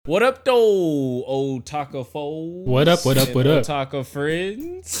What up, though, old taco foes? What up, what up, what up? Taco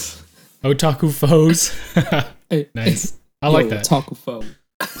friends. Otaku foes. Nice. I like that. Otaku foe.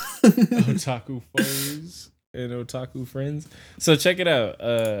 Otaku foes and otaku friends. So check it out.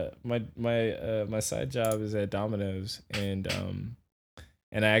 My side job is at Domino's, and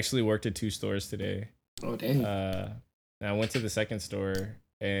I actually worked at 2 stores today. Oh dang. And I went to the second store,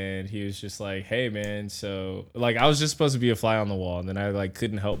 and he was just like, "Hey man, so like I was just supposed to be a fly on the wall, and then I like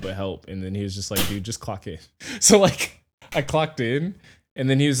couldn't help but help, and then he was just like, dude, just clock in." So like I clocked in, and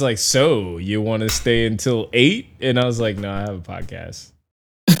then he was like, "So you want to stay until 8?" And I was like, "No, I have a podcast."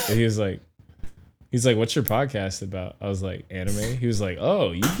 And he's like, "What's your podcast about?" I was like, "Anime." He was like,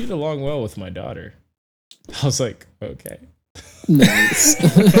 "Oh, you get along well with my daughter." I was like, "Okay." Nice.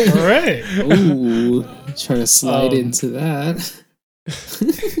 All right. Ooh, trying to slide into that.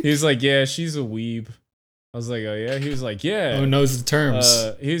 He was like, "Yeah, she's a weeb." I was like, "Oh yeah." He was like, "Yeah." Oh, knows the terms.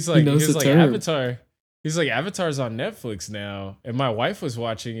 He's like, knows the term. Avatar. He's like, Avatar's on Netflix now, and my wife was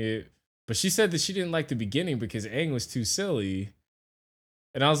watching it, but she said that she didn't like the beginning because Aang was too silly.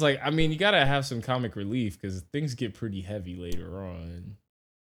 And I was like, I mean, you gotta have some comic relief because things get pretty heavy later on.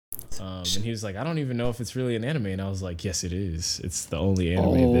 And he was like, I don't even know if it's really an anime, and I was like, yes, it is. It's the only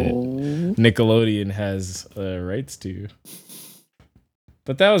anime that Nickelodeon has rights to.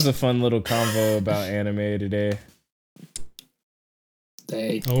 But that was a fun little convo about anime today.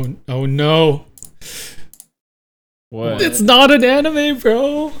 Dang. Oh no. What? It's not an anime,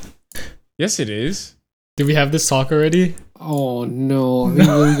 bro. Yes, it is. Did we have this talk already? Oh no. Are we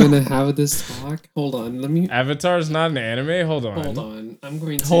really gonna have this talk? Hold on. Let me. Avatar's not an anime. Hold on. Hold on. I'm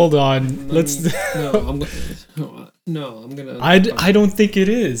going to. Hold on. Let's. No, I'm gonna. No, I'm gonna. I don't think it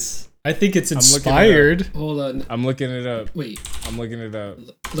is. I think it's inspired. Hold on. I'm looking it up. Wait. I'm looking it up.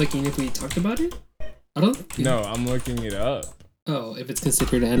 Looking if we talked about it? I don't. No, I'm looking it up. Oh, if it's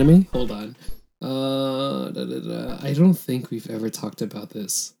considered anime? Hold on. I don't think we've ever talked about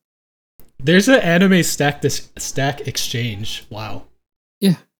this. There's an anime stack exchange. Wow.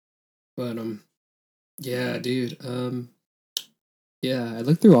 Yeah. But yeah, dude. Yeah, I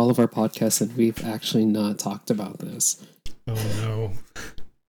looked through all of our podcasts and we've actually not talked about this. Oh no.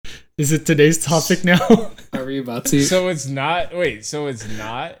 Is it today's topic now? Are we about to? So it's not. Wait. So it's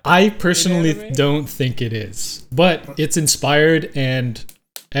not. I personally anime? don't think it is, but it's inspired and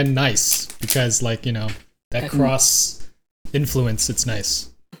nice because, like, you know, that cross influence. It's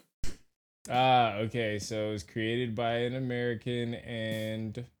nice. Ah, okay. So it was created by an American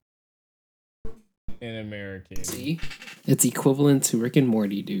and an American. See? It's equivalent to Rick and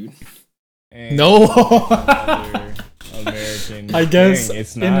Morty, dude. And No. another American. I guess Dang,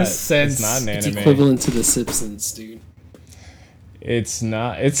 it's in not. a sense, it's not an It's anime. equivalent to The Simpsons, dude. It's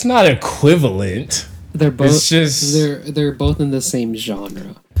not. It's not equivalent. They're both. It's just. They're both in the same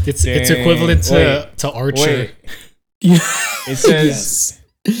genre. It's Dang. equivalent to Wait. Archer. Wait. Yeah. It says.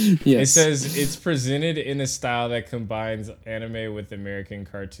 Yes. It says it's presented in a style that combines anime with American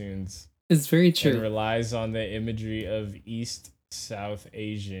cartoons It's very and true. relies on the imagery of East South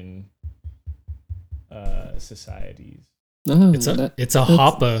Asian societies. No, It's a that's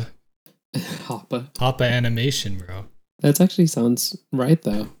Hoppa Hoppa. animation, bro. That actually sounds right,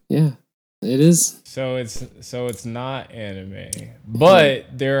 though. Yeah, it is. So it's not anime,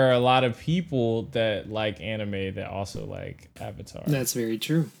 but there are a lot of people that like anime that also like Avatar. That's very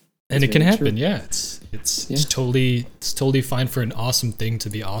true. And That's it can very happen, true. yeah. It's totally fine for an awesome thing to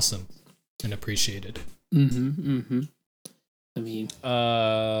be awesome and appreciated. I mean,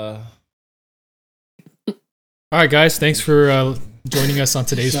 All right, guys, thanks for joining us on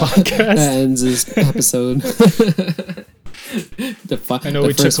today's podcast. that ends this episode. I know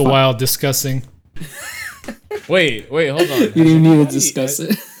we took a while discussing. Wait, hold on. You didn't need to discuss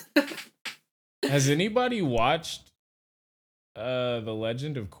it. Has anybody watched The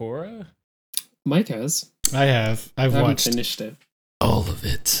Legend of Korra? Mike has. I have. I've I haven't watched finished it. all of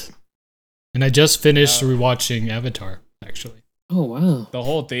it. And I just finished rewatching Avatar, actually. Oh wow! The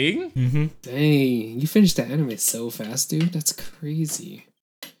whole thing? Mm-hmm. Dang, you finished the anime so fast, dude. That's crazy.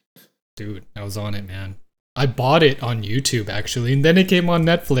 Dude, I was on it, man. I bought it on YouTube, actually, and then it came on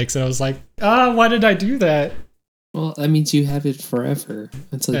Netflix, and I was like, why did I do that? Well, that means you have it forever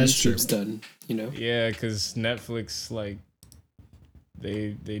until That's YouTube's true. done. You know. Yeah, because Netflix, like,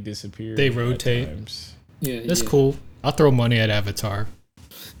 they disappear. They at rotate. times. Yeah, That's yeah. cool. I'll throw money at Avatar.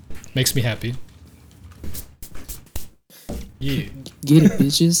 Makes me happy. Yeah. Get it,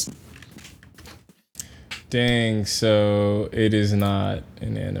 bitches. Dang, so it is not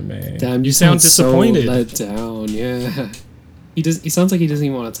an anime. Damn, You sound disappointed. So let down. Yeah. He does. He sounds like he doesn't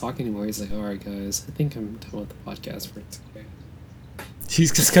even want to talk anymore. He's like, "All right, guys, I think I'm done with the podcast for today."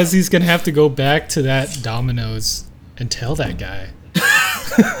 He's just because he's gonna have to go back to that Domino's and tell that guy.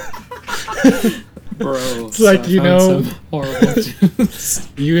 Bro, It's like, you know, horrible news.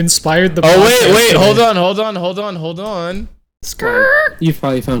 you inspired the. Oh podcast wait, today. hold on. You've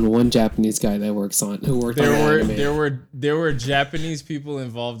probably found one Japanese guy that works on who worked on anime. There were Japanese people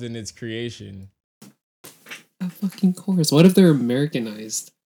involved in its creation. A fucking course. What if they're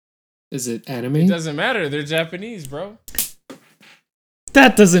Americanized? Is it anime? It doesn't matter. They're Japanese, bro.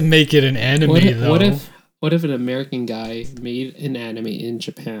 That doesn't make it an anime, though. What if an American guy made an anime in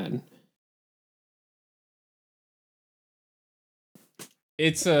Japan?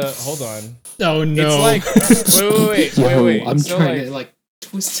 It's a hold on. Oh no! It's like wait. I'm So, trying to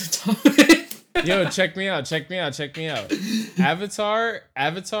twist the topic. Yo, check me out. Avatar,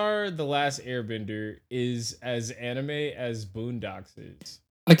 The Last Airbender is as anime as Boondocks is.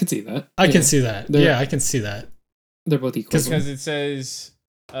 I can see that. I can see that. They're- Yeah, I can see that. They're both equal. Because it says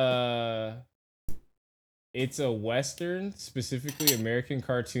it's a Western, specifically American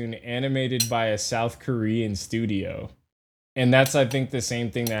cartoon animated by a South Korean studio. And that's, I think, the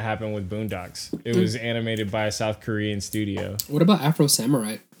same thing that happened with Boondocks. It was animated by a South Korean studio. What about Afro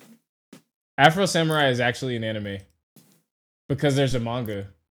Samurai? Afro Samurai is actually an anime. Because there's a manga.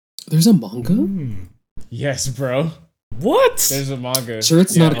 There's a manga? Yes, bro. What? There's a manga. Sure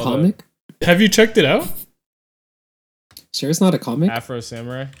it's not a hold comic? up. Have you checked it out? Sure it's not a comic? Afro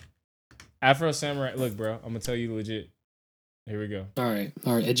Samurai. Look, bro, I'm going to tell you legit. Here we go. Alright,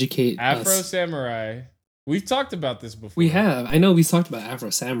 educate Afro us. Samurai. We've talked about this before. We have. I know we talked about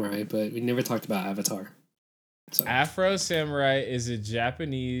Afro Samurai, but we never talked about Avatar. So. Afro Samurai is a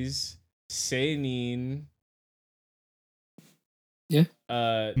Japanese seinen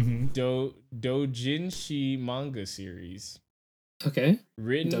doujinshi manga series. Okay.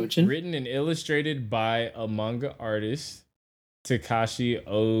 Written and illustrated by a manga artist, Takashi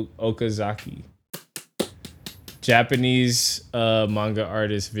Okazaki. Japanese manga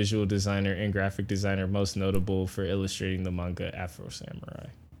artist, visual designer, and graphic designer, most notable for illustrating the manga Afro Samurai.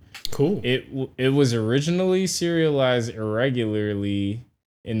 Cool. It was originally serialized irregularly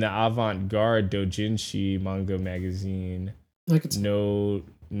in the avant-garde doujinshi manga magazine. Now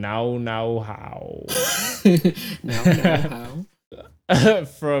How. Now How.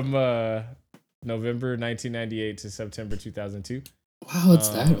 From November 1998 to September 2002. Wow, it's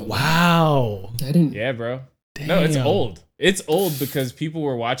that old. Wow. I didn't. Yeah, bro. Damn. No, it's old. It's old because people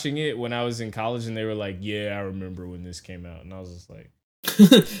were watching it when I was in college and they were like, yeah, I remember when this came out. And I was just like,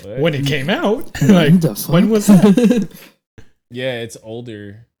 what? When it came out? What the fuck? When was that? Yeah, it's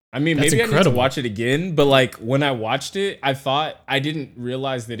older. I mean, That's maybe incredible. I need to watch it again, but like when I watched it, I didn't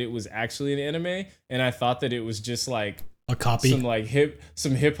realize that it was actually an anime, and I thought that it was just like A copy?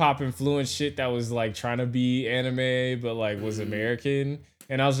 some hip hop influenced shit that was like trying to be anime, but like was American.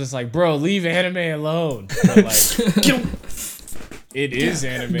 And I was just like, bro, leave anime alone. But like, it is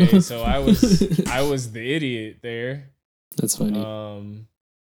anime, so I was the idiot there. That's funny.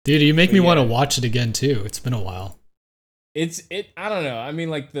 Dude, you make But me want to yeah. watch it again, too. It's been a while. I don't know. I mean,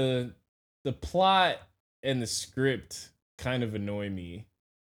 like the plot and the script kind of annoy me.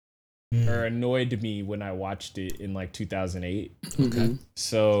 Or annoyed me when I watched it in like 2008. Okay.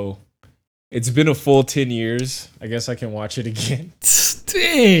 So it's been a full 10 years. I guess I can watch it again.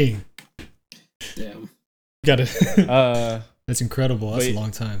 Dang. Damn. Got it. That's incredible. That's a but-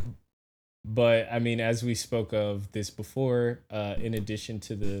 long time. But I mean, as we spoke of this before, in addition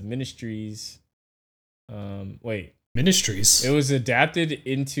to the Ministries, Ministries. it was adapted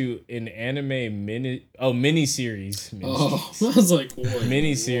into an anime miniseries. Oh, I was like, what?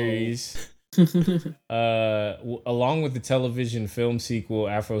 Miniseries. Along with the television film sequel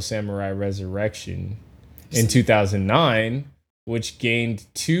Afro Samurai Resurrection in 2009, which gained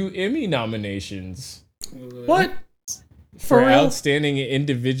 2 Emmy nominations What? for For real? outstanding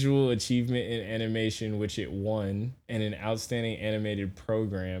individual achievement in animation, which it won, and an outstanding animated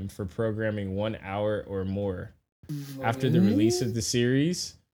program for programming 1 hour or more. After the release of the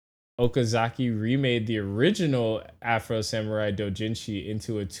series, Okazaki remade the original Afro Samurai Doujinshi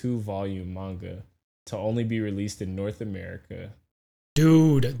into a 2-volume manga to only be released in North America.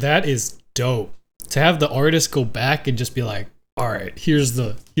 Dude, that is dope. To have the artist go back and just be like, all right, here's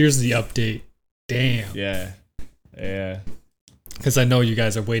the update. Damn. Yeah. Because I know you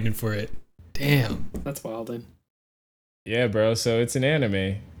guys are waiting for it. Damn. That's wild, then. Yeah, bro. So it's an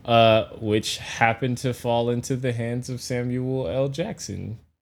anime, which happened to fall into the hands of Samuel L. Jackson.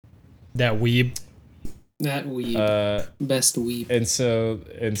 That weeb. That weeb. Best weeb. And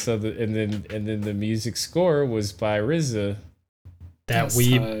then the music score was by RZA. That That's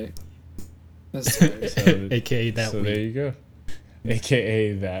weeb. tight. That's tight. So, AKA that so weeb. there you go.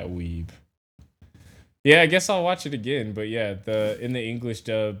 AKA that weeb. Yeah, I guess I'll watch it again. But yeah, in the English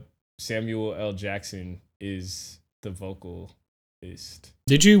dub, Samuel L. Jackson is the vocalist.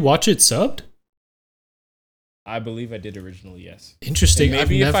 Did you watch it subbed? I believe I did originally, yes. Interesting. And I've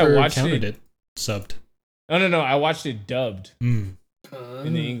maybe if I never watched counted it subbed. No. I watched it dubbed Mm.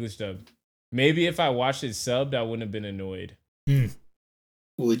 in the English dub. Maybe if I watched it subbed, I wouldn't have been annoyed. Mm.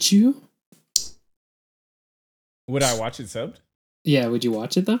 Would you? Would I watch it subbed? Yeah, would you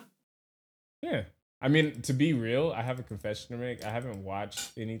watch it though? Yeah. I mean, to be real, I have a confession to make. I haven't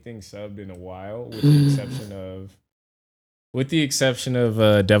watched anything subbed in a while, with the exception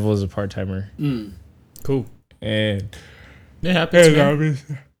of Devil is a Part-Timer. Mm. Cool. And It happens, man.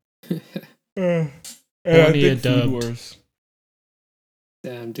 I a dubbed. Wars.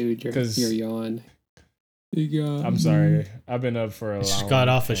 Damn, dude, you're 'Cause- yawn. You yawn. I'm sorry. I've been up for a Just long got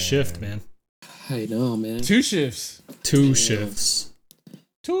off a time. shift, man. I know, man. 2 shifts. Two Damn. shifts.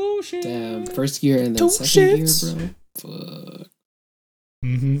 2 shifts. Damn, first year and then Two second shifts. year, bro. Fuck.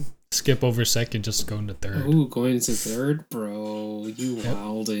 Mm-hmm. Skip over second, just going to third. Ooh, going into third, bro. You Yep.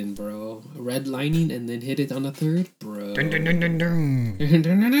 wildin', bro. Redlining and then hit it on the third, bro. Dun, dun, dun, dun, dun.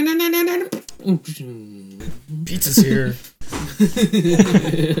 Pizza. Pizza's here.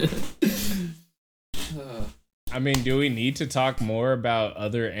 I mean, do we need to talk more about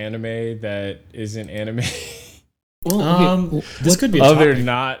other anime that isn't anime? Well, okay, This what- could be a Other topic.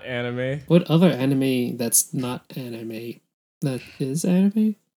 not anime? What other anime that's not anime that is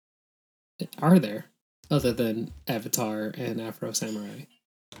anime are there other than Avatar and Afro Samurai?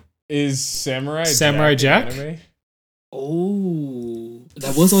 Is Samurai Samurai Jack? Jack? an anime? Oh,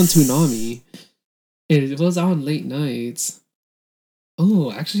 that was on Toonami. It was on late nights.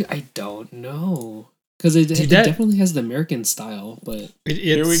 Oh, actually, I don't know. Because it Dude, that- definitely has the American style, but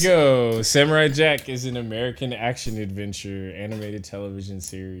Here we go. Samurai Jack is an American action adventure animated television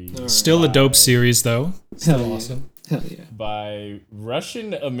series Alright. Still a dope By- series, though. hell Still yeah. awesome. Hell yeah. by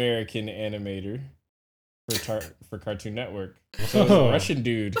Russian American animator for Cartoon Network. So it's Oh. a Russian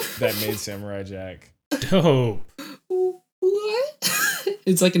dude that made Samurai Jack. Dope. What?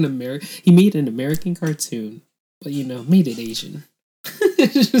 It's like he made an American cartoon, but made it Asian.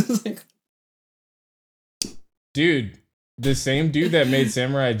 It's just like, Dude, the same dude that made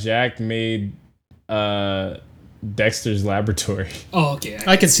Samurai Jack made Dexter's Laboratory. oh, okay.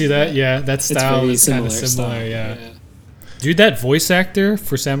 I can see that. Yeah, that It's style very is kind of style, similar. Yeah. Dude, that voice actor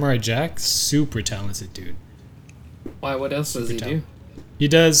for Samurai Jack, super talented dude. Why? What else does he Super do? He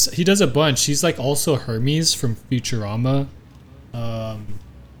does a bunch. He's like also Hermes from Futurama.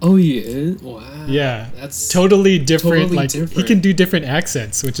 Oh, yeah. Wow. Yeah. That's Totally different. Totally Like he different. can do different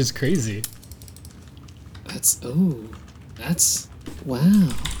accents, which is crazy. That's wow.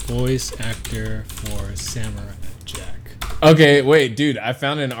 Voice actor for Samurai Jack. Okay, wait, dude, I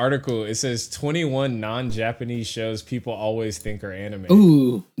found an article. It says 21 non-Japanese shows people always think are anime.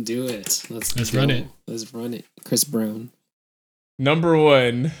 Ooh, do it. Let's run it. Let's run it. Chris Brown. Number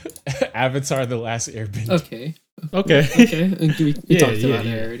 1, Avatar: The Last Airbender. Okay. Okay. Okay. And we Yeah, talked yeah, about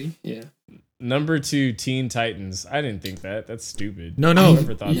yeah. it already. Yeah. Number 2, Teen Titans. I didn't think that. That's stupid. No, I no.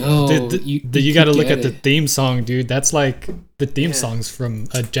 never thought that. No, You got to look get at the it. theme song, dude. That's like the theme Yeah. songs from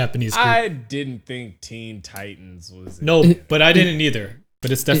a Japanese group. I didn't think Teen Titans was No, It- but I didn't either. But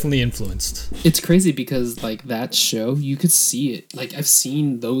it's definitely influenced. It's crazy because like that show, you could see it. Like I've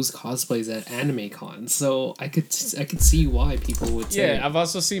seen those cosplays at anime cons, so I could see why people would say, Yeah, I've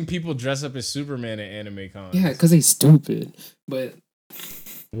also seen people dress up as Superman at anime cons. yeah, because they stupid. But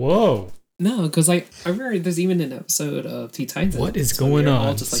Whoa. no, because I remember there's even an episode of Teen Titans. What is so going they're all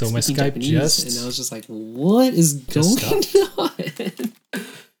on? So my speaking Skype just- and I was just like, what is Just going on?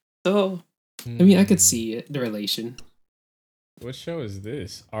 So I mean, I could see it, the relation. What show is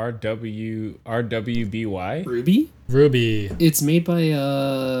this? RWBY? Ruby. Ruby. It's made by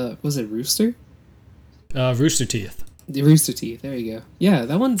was it Rooster? Rooster Teeth. The Rooster Teeth. There you go. Yeah,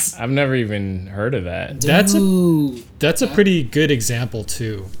 that one's. I've never even heard of that. That's a- Dude, That's a that- pretty good example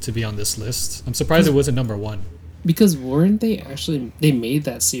too to be on this list. I'm surprised it wasn't number 1. because weren't they made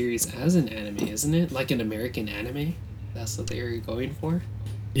that series as an anime, isn't it? Like an American anime. That's what they were going for.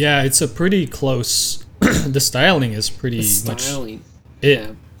 Yeah, it's a pretty close. The styling is pretty The much styling. it.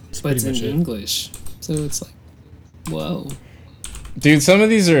 Yeah, It's but it's pretty in much it. English, so it's like, whoa. Dude, some of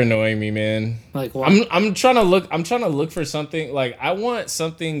these are annoying me, man. Like what? I'm trying to look for something like I want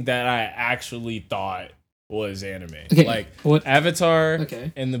something that I actually thought was anime. Okay, Like what? Avatar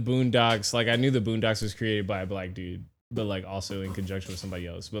Okay. and the Boondocks. Like I knew the Boondocks was created by a black dude, but like also in conjunction with somebody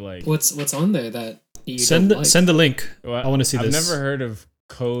else. But like What's on there that you Send don't like? send the link. well, I wanna see I've this. never heard of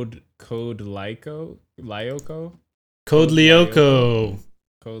Code Lyoko. Code Lyoko.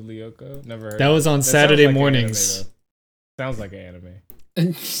 Code Lyoko? Never heard. That was on Saturday mornings. Sounds like an anime.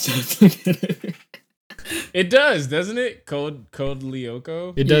 It It does, doesn't it? Code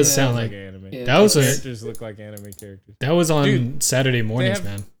Lyoko. It does Yeah. sound Like like anime. Yeah. that was The a characters look like anime characters. that was on Dude, Saturday mornings, have-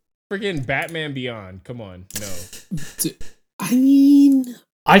 man. Freaking Batman Beyond. Come on, no. I mean,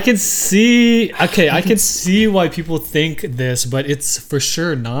 I can see. Okay, I can see why people think this, but it's for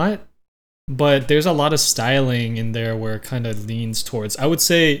sure not. But there's a lot of styling in there where it kind of leans towards. I would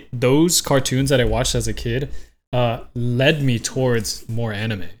say those cartoons that I watched as a kid led me towards more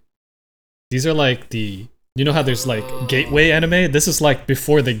anime. These are like the, you know how there's like gateway anime? This is like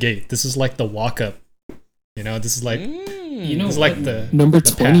before the gate. This is like the walk up. You know, this is like, you know, it's like the number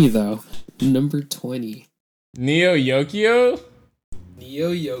the 20 path. though. Number 20. Neo Yokio?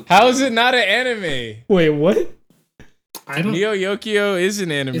 Neo Yokio. How is it not an anime? Wait, what? I don't. Neo Yokio is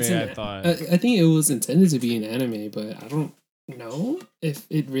an anime, It's I thought. I think it was intended to be an anime, but I don't know if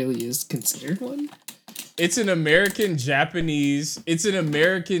it really is considered one. It's an American Japanese. It's an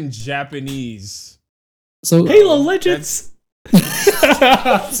American Japanese. So Halo Legends.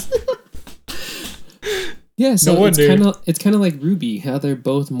 yeah, so No it's wonder. kind of like Ruby, how they're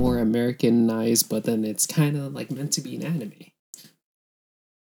both more Americanized, but then it's kind of like meant to be an anime.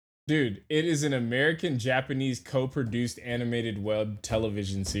 Dude, it is an American Japanese co-produced animated web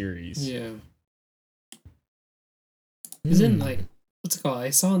television series. Yeah, isn't Hmm. like what's it called?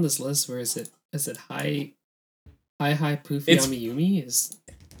 I saw on this list where is it Hi Poofy It's- Yumi is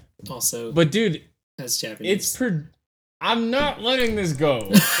also But dude, as Japanese. I'm not letting this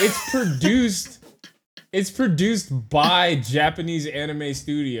go. It's produced by Japanese anime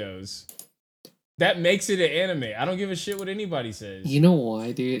studios. That makes it an anime. I don't give a shit what anybody says. You know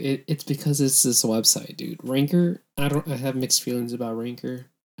why, dude? It's because it's this website, dude. Ranker. I have mixed feelings about Ranker.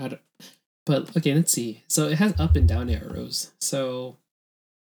 But okay, let's see. So it has up and down arrows. So,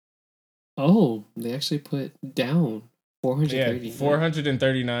 oh, they actually put down 430. Yeah,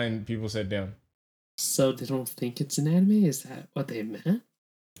 439 people said down. So they don't think it's an anime. Is that what they meant?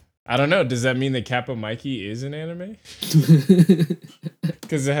 I don't know. Does that mean that Kappa Mikey is an anime?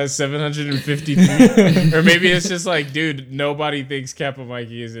 Because it has 752. Or maybe it's just like, dude, nobody thinks Kappa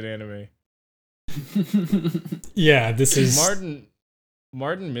Mikey is an anime. Yeah, this is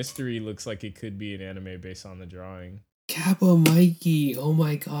Martin Mystery looks like it could be an anime based on the drawing. Kappa Mikey. Oh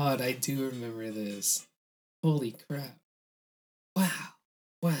my god, I do remember this. Holy crap!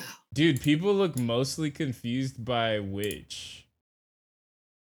 Wow. Dude, people look mostly confused by which.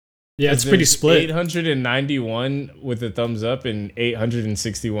 yeah, it's pretty There's split. 891 with a thumbs up and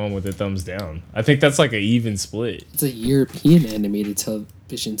 861 with a thumbs down. I think that's like an even split. It's a European animated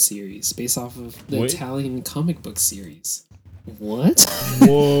television series based off of the What? Italian comic book series. What?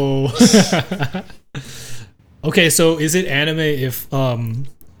 Whoa. Okay, so is it anime if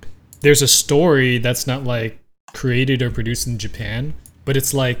there's a story that's not like created or produced in Japan, but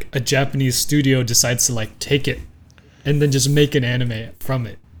it's like a Japanese studio decides to like take it and then just make an anime from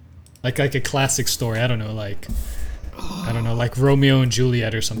it? Like a classic story. I don't know, like Romeo and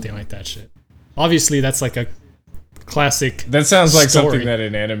Juliet or something like that shit. Obviously that's like a classic, That sounds like Story. something that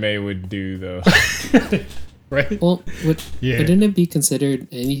an anime would do, though. right? Well, Yeah. wouldn't it be considered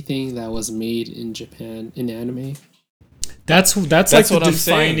anything that was made in Japan in anime? That's like the what I'm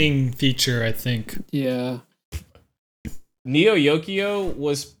saying. defining feature, I think. Yeah. Neo Yokio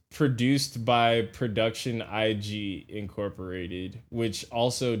was produced by Production IG Incorporated, which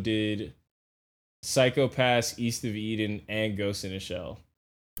also did Psycho Pass, East of Eden, and Ghost in a Shell.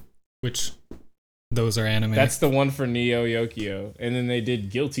 Which those are anime. That's the one for Neo Yokio. And then they did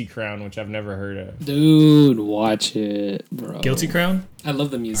Guilty Crown, which I've never heard of. Dude, watch it, bro. Guilty Crown? I love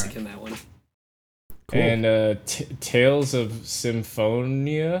the music in that one. Cool. And Tales of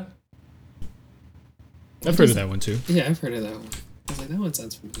Symphonia. I've heard of that one too. Yeah, I've heard of that one. I was like, that one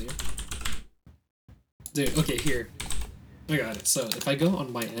sounds familiar. Dude, okay, here. I got it. So if I go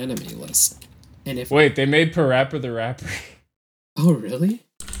on my anime list, and if Wait, they made Parappa the Rapper. oh really?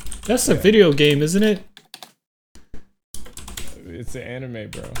 That's a video game, isn't it? It's an anime,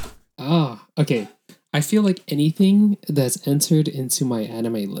 bro. Ah, okay. I feel like anything that's entered into my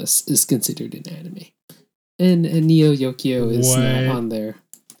anime list is considered an anime. And Neo Yokio is What? not on there.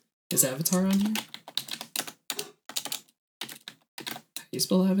 Is Avatar on here? How you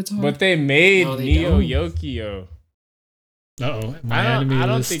spell Avatar? But they made No, they Neo don't. Yokio. Uh-oh. My anime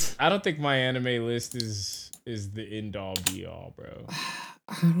list. I don't think my anime list is the end all be all, bro.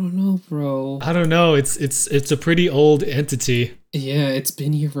 I don't know, bro. I don't know. It's a pretty old entity. Yeah, it's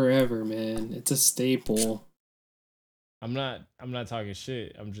been here forever, man. It's a staple. I'm not talking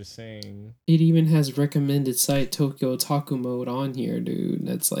shit. I'm just saying. It even has recommended site Tokyo Otaku mode on here, dude.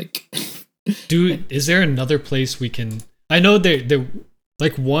 That's like, Dude, is there another place we can? I know there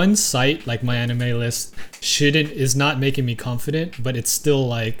like one site like my anime list is not making me confident, but it's still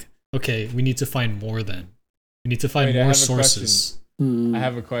like, okay, we need to find more. Then we need to find Wait, I more have a sources. I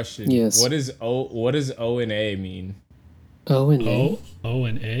have a question. Yes. What does O and A mean? O and A. O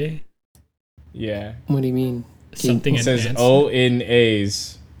and A. Yeah. What do you mean? Something It says advanced. O in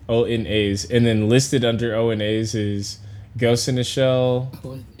A's, and then listed under O and A's is Ghost in the Shell,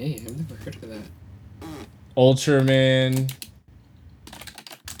 O and A. I've never heard of that. Ultraman,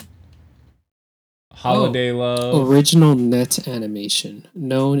 Holiday Love. Original net animation,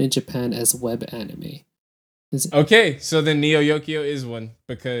 known in Japan as web anime. Okay, so then Neo Yokio is one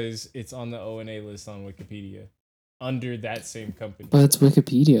because it's on the O and A list on Wikipedia under that same company. But it's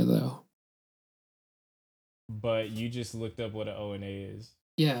Wikipedia though. But you just looked up what an O and A is.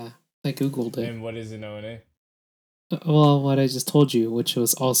 Yeah, I googled it. And what is an O and A? Well, what I just told you, which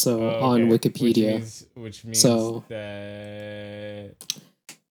was also on Wikipedia. Which means So- that.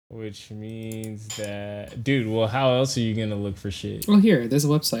 Which means that, dude. Well, how else are you gonna look for shit? Well, here, there's a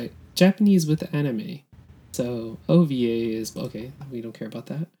website. Japanese with anime. So OVA is okay. We don't care about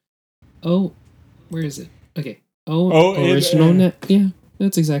that. Oh, where is it? Okay. Oh, original and- net. Yeah,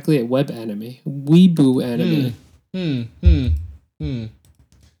 that's exactly it. Web anime. Weeboo anime.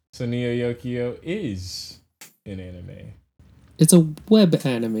 So Neo Yokio is an anime. It's a web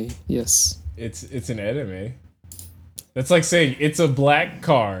anime. Yes. It's an anime. That's like saying it's a black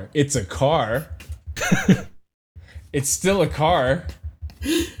car. It's a car. It's still a car.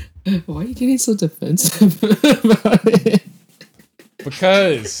 Why are you getting so defensive about it?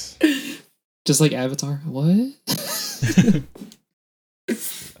 Because Just like Avatar. What?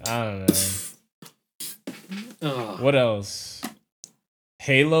 I don't know. Oh. What else?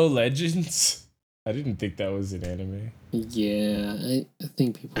 Halo Legends? I didn't think that was an anime. Yeah, I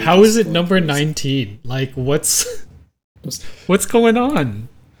think people. How is just it go number crazy. 19? Like, what's going on?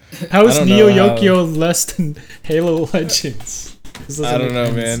 How is I don't Neo know how- Yokio less than Halo Legends? This doesn't I don't make know,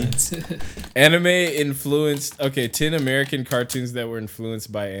 any man. sense. Anime influenced. Okay, 10 American cartoons that were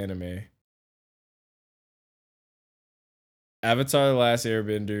influenced by anime. Avatar: The Last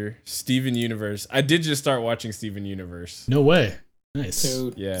Airbender, Steven Universe. I did just start watching Steven Universe. No way. Nice.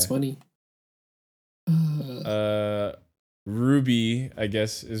 Dude, Yeah. it's funny. Ruby, I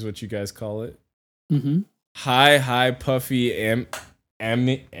guess is what you guys call it. Mm-hmm. Hi Puffy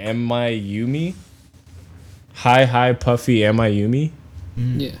Amayumi. Hi Puffy Amayumi.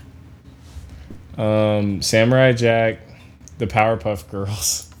 Mm. Yeah. Samurai Jack, the Powerpuff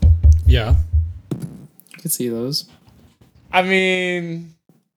Girls. Yeah. I could see those. I mean,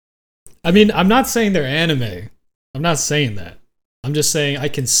 I'm not saying they're anime. I'm not saying that. I'm just saying I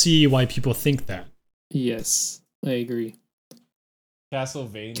can see why people think that. Yes, I agree.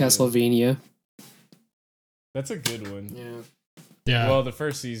 Castlevania. Castlevania. That's a good one. Yeah. Yeah. Well, the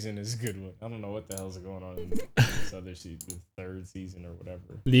first season is a good one. I don't know what the hell's going on in this other season, the third season or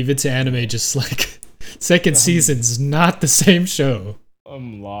whatever. Leave it to anime, just like second season's not the same show.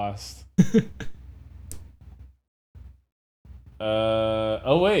 I'm lost.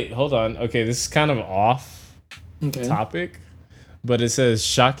 Oh wait, hold on. Okay, this is kind of off Okay. topic, but it says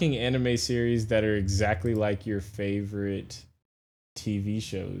shocking anime series that are exactly like your favorite TV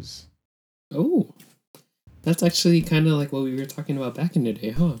shows. Oh, that's actually kind of like what we were talking about back in the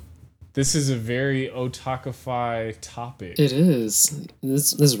day, huh? This is a very otakify topic. It is.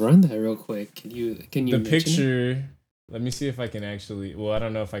 Let's run that real quick. Can you? The mention it? picture. Let me see if I can actually. Well, I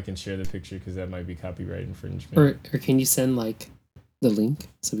don't know if I can share the picture because that might be copyright infringement. Or can you send like the link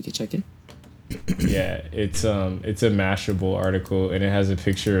so we can check it? Yeah, it's a Mashable article and it has a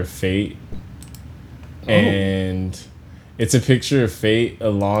picture of Fate, and it's a picture of Fate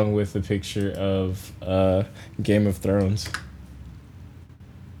along with a picture of Game of Thrones.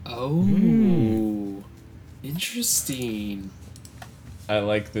 Oh, interesting. I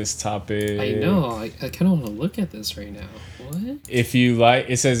like this topic. I know. I kind of want to look at this right now. What? If you like,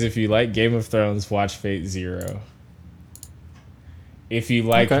 it says if you like Game of Thrones, watch Fate Zero. If you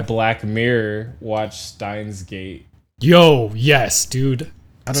like Okay. Black Mirror, watch Steins Gate. Yo, yes, dude.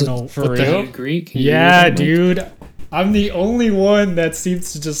 I don't know. for what the real? hell- Do you agree? Can you Yeah, read that, Mike? dude. I'm the only one that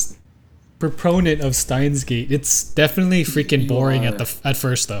seems to just proponent of Steins Gate. It's definitely freaking You boring are. at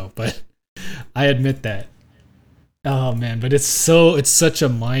first though, but I admit that. Oh man, but it's such a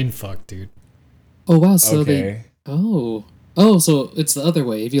mind fuck, dude. Oh wow! So Okay. so it's the other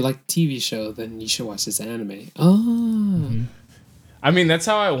way. If you like the TV show, then you should watch this anime. Oh, I mean, that's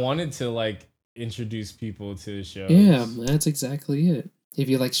how I wanted to like introduce people to the show. Yeah, that's exactly it. If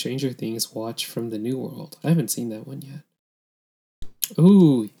you like Stranger Things, watch From the New World. I haven't seen that one yet.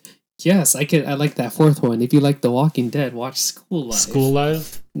 Ooh, yes, I like that fourth one. If you like The Walking Dead, watch School Life. School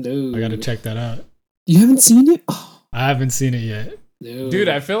Life. No, I gotta check that out. You haven't seen it? Oh, I haven't seen it yet. no, Dude,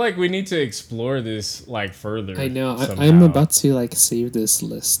 I feel like we need to explore this like further. I know. I'm somehow. about to like save this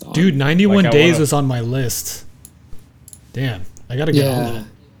list. On. Dude, 91 Like, I Days wanna- was on my list. Damn, I gotta get on yeah. that.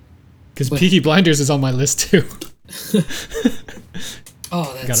 Because But- Peaky Blinders is on my list too.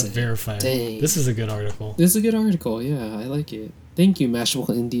 Oh, that's Gotta it. verify. Dang. This is a good article. This is a good article. Yeah, I like it. Thank you, Mashable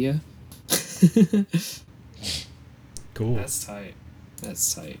India. Cool. That's tight.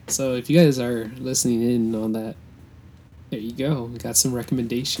 That's tight. So if you guys are listening in on that, there you go. We got some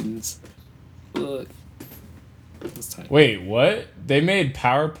recommendations. Look. That's tight. Wait, what? They made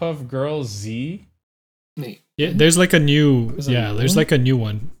Powerpuff Girls Z? Wait. Yeah, there's like a new. Is there Yeah, a new there's one? like a new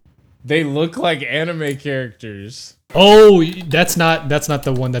one. They look like anime characters. Oh, that's not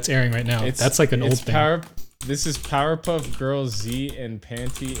the one that's airing right now. That's like an old it's thing. This is Powerpuff Girls Z and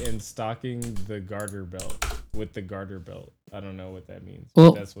panty and stocking the garter belt with the garter belt. I don't know what that means.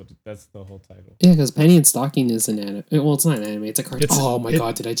 Well- That's the whole title. Yeah, because Penny and Stocking is an anime. Well, it's not an anime. It's a cartoon. Oh my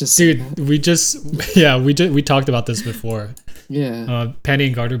god, did I just say that? Dude, we talked about this before. Yeah. Penny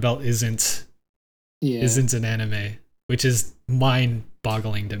and Garter Belt isn't Yeah. an anime, which is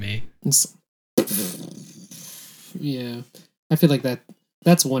mind-boggling to me. It's- yeah. I feel like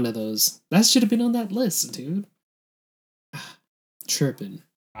that's one of those. That should have been on that list, dude. Tripping.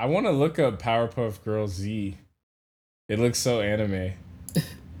 I want to look up Powerpuff Girls Z. It looks so anime.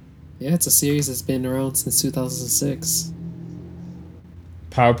 Yeah, it's a series that's been around since 2006.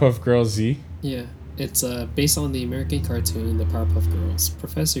 Powerpuff Girls Z? Yeah. It's based on the American cartoon The Powerpuff Girls.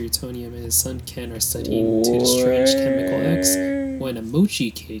 Professor Utonium and his son Ken are studying to strange chemical X when a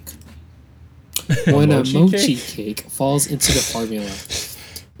mochi cake cake falls into the formula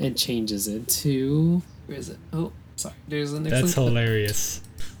and changes into where is it? Oh, sorry. There's the next That's link. hilarious.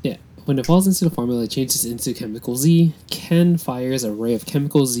 Yeah. When it falls into the formula, it changes into Chemical Z. Ken fires a ray of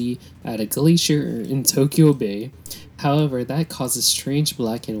Chemical Z at a glacier in Tokyo Bay. However, that causes strange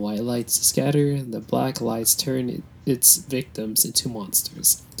black and white lights to scatter. The black lights turn its victims into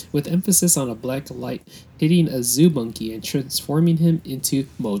monsters, with emphasis on a black light hitting a zoo monkey and transforming him into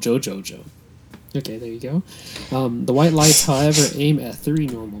Mojo Jojo. Okay, there you go. The white lights, however, aim at three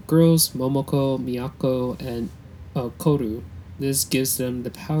normal girls, Momoko, Miyako, and Koru. This gives them the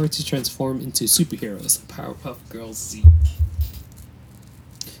power to transform into superheroes, the Powerpuff Girls Z.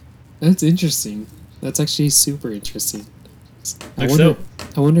 That's interesting. That's actually super interesting. I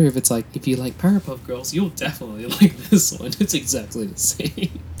wonder if it's like, if you like Powerpuff Girls, you'll definitely like this one. It's exactly the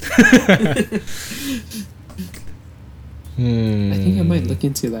same. I think I might look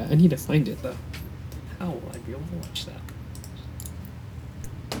into that. I need to find it though. How will I be able to watch that?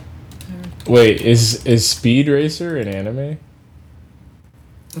 Wait, is Speed Racer an anime?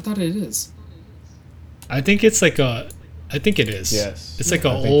 I thought it is. I think it's like a. I think it is. Yes. It's like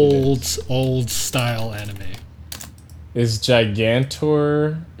I a think it old style anime. Is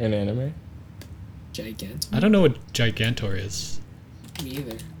Gigantor an anime? Gigantor? I don't know what Gigantor is. Me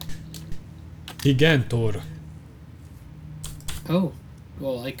either. Gigantor. Oh,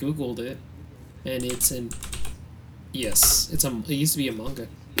 well, I googled it, and it's in. Yes, it used to be a manga.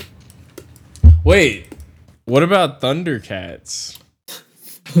 Wait, what about Thundercats?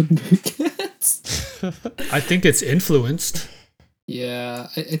 Thundercats. I think it's influenced. Yeah,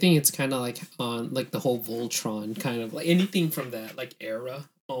 I think it's kind of like on like the whole Voltron kind of like anything from that like era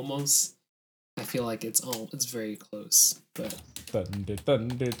almost. I feel like it's very close, but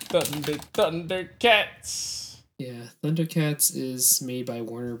Thundercats. yeah, Thundercats is made by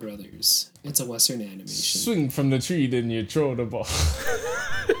Warner Brothers. It's a Western animation. Swing from the tree, then you throw the ball.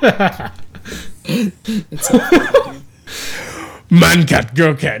 It's so funny, dude. Man cat,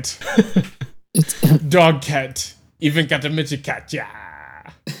 girl cat, It's dog cat, even got a midget cat. Yeah.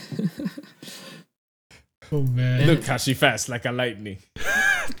 Oh man. Look how she fast like a lightning.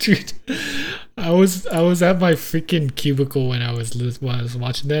 Dude, I was at my freaking cubicle when I was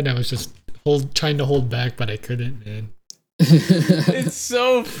watching that, and I was just trying to hold back, but I couldn't, man. It's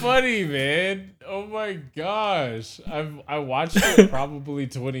so funny, man. Oh my gosh. I watched it probably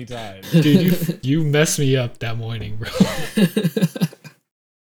 20 times. Dude, you messed me up that morning, bro.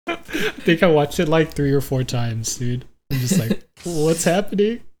 I think I watched it like 3 or 4 times, dude. I'm just like, what's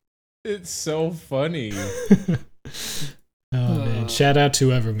happening? It's so funny. Oh man, shout out to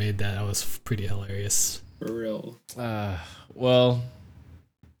whoever made that. That was pretty hilarious. For real. Well,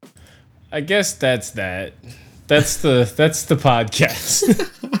 I guess that's that. That's the podcast.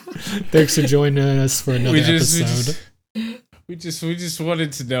 Thanks for joining us for another episode. We just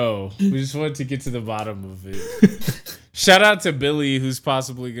wanted to know. We just wanted to get to the bottom of it. Shout out to Billy, who's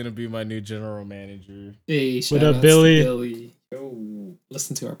possibly going to be my new general manager. Hey, what up, Billy? Billy? Yo,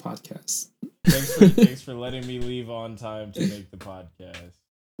 listen to our podcast. Thanks for letting me leave on time to make the podcast.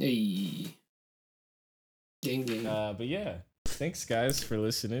 Hey, gang. But yeah, thanks guys for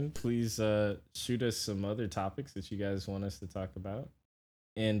listening. Please shoot us some other topics that you guys want us to talk about.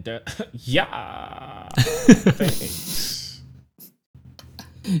 And yeah, thanks.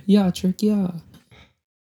 Yeah, trick, yeah.